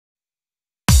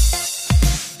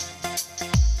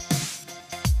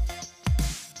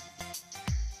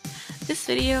This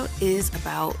video is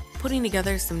about putting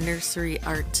together some nursery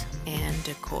art and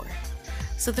decor.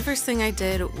 So the first thing I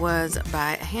did was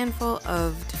buy a handful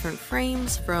of different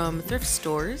frames from thrift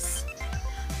stores,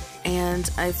 and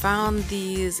I found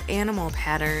these animal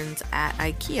patterns at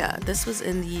IKEA. This was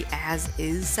in the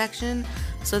as-is section,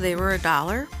 so they were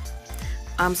 $1.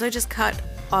 So I just cut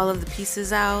all of the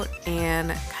pieces out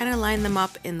and kind of lined them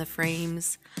up in the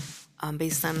frames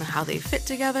based on how they fit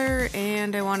together,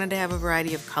 and I wanted to have a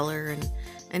variety of color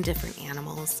and different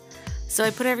animals. So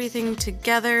I put everything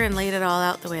together and laid it all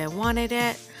out the way I wanted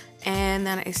it, and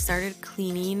then I started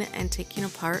cleaning and taking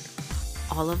apart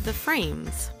all of the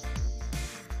frames.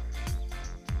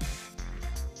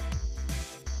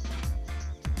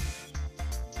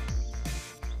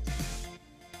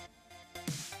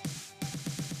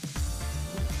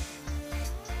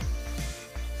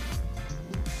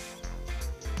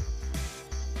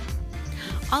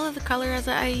 All of the colors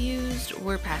that I used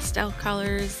were pastel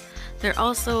colors. They're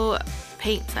also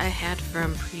paints I had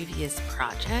from previous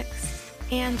projects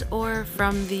and or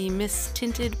from the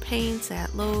mist-tinted paints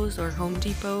at Lowe's or Home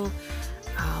Depot.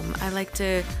 I like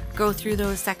to go through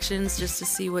those sections just to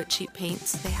see what cheap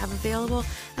paints they have available,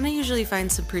 and I usually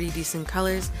find some pretty decent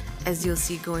colors, as you'll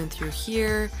see going through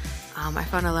here. I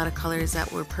found a lot of colors that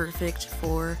were perfect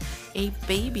for a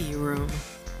baby room.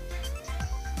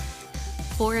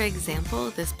 For example,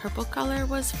 this purple color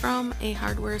was from a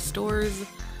hardware store's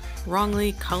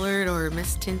wrongly colored or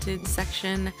mist-tinted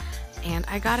section, and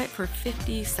I got it for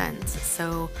 50 cents.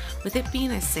 So with it being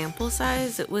a sample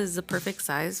size, it was the perfect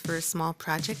size for a small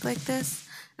project like this,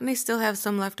 and I still have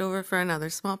some left over for another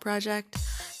small project,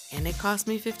 and it cost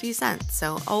me 50 cents.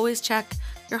 So always check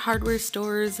your hardware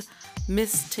store's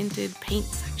mist-tinted paint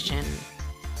section.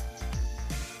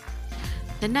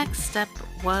 The next step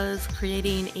was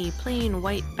creating a plain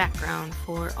white background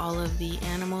for all of the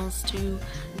animals to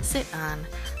sit on.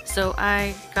 So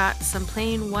I got some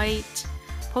plain white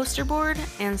poster board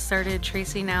and started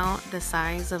tracing out the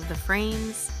size of the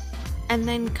frames and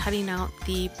then cutting out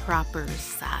the proper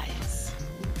size.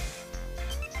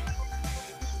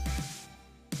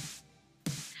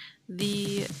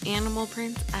 The animal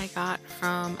prints I got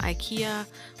from IKEA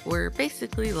were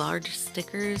basically large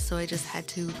stickers, so I just had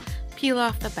to peel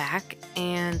off the back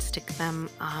and stick them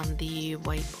on the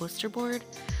white poster board.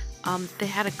 They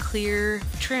had a clear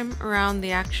trim around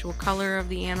the actual color of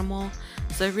the animal,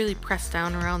 so I really pressed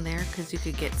down around there because you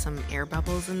could get some air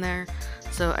bubbles in there.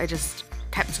 So I just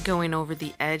kept going over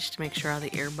the edge to make sure all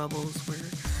the air bubbles were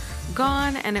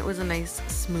gone, and it was a nice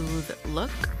smooth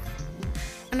look.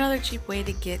 Another cheap way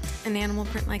to get an animal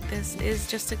print like this is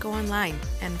just to go online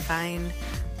and find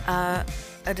a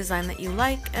design that you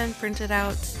like and print it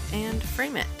out and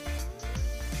frame it.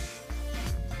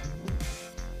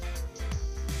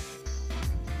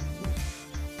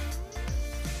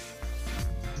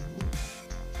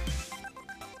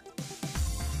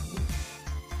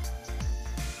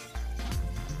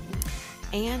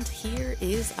 And here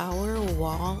is our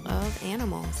wall of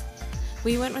animals.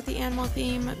 We went with the animal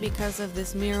theme because of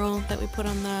this mural that we put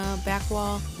on the back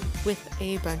wall with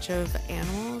a bunch of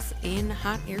animals in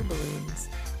hot air balloons.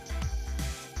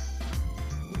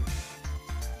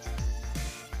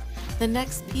 The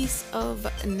next piece of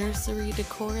nursery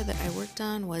decor that I worked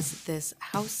on was this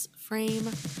house frame.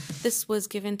 This was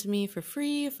given to me for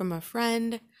free from a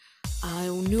friend. I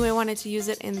knew I wanted to use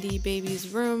it in the baby's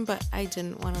room, but I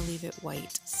didn't want to leave it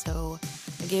white, so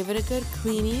I gave it a good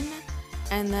cleaning.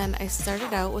 And then I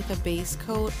started out with a base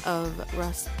coat of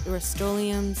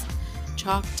Rust-Oleum's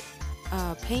chalked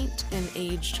paint in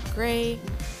aged gray.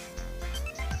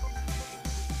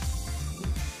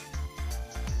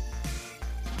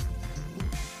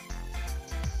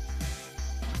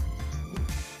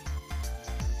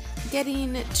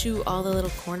 Getting to all the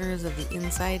little corners of the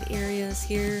inside areas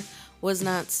here was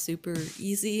not super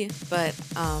easy, but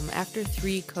after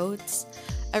 3 coats,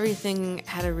 everything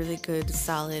had a really good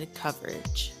solid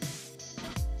coverage.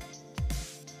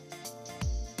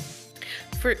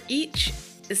 For each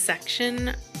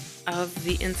section of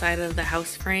the inside of the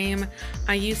house frame,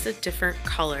 I used a different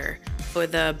color for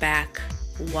the back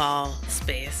wall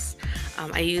space.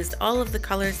 I used all of the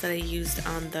colors that I used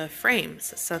on the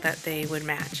frames so that they would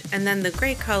match. And then the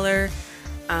gray color,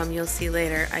 you'll see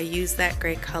later, I used that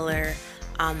gray color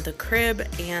on the crib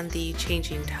and the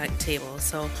changing table.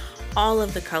 So all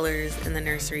of the colors in the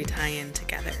nursery tie in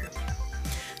together.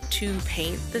 To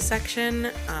paint the section,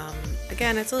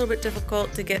 again, it's a little bit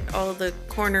difficult to get all the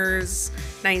corners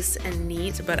nice and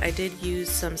neat, but I did use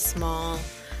some small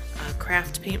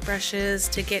craft paint brushes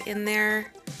to get in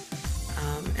there.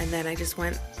 And then I just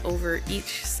went over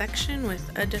each section with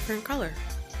a different color.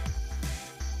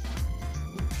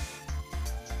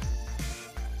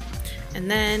 And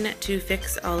then to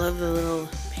fix all of the little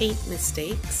paint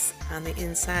mistakes on the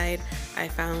inside, I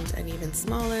found an even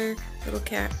smaller little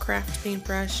craft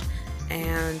paintbrush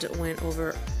and went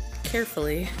over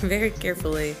carefully, very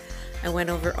carefully, I went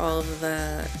over all of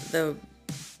the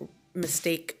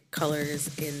mistake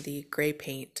colors in the gray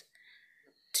paint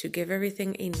to give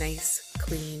everything a nice,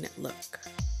 clean look.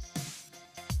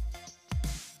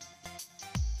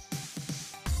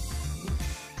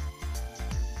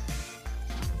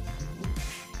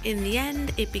 In the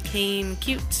end, it became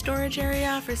cute storage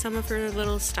area for some of her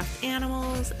little stuffed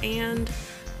animals and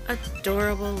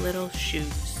adorable little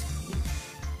shoes.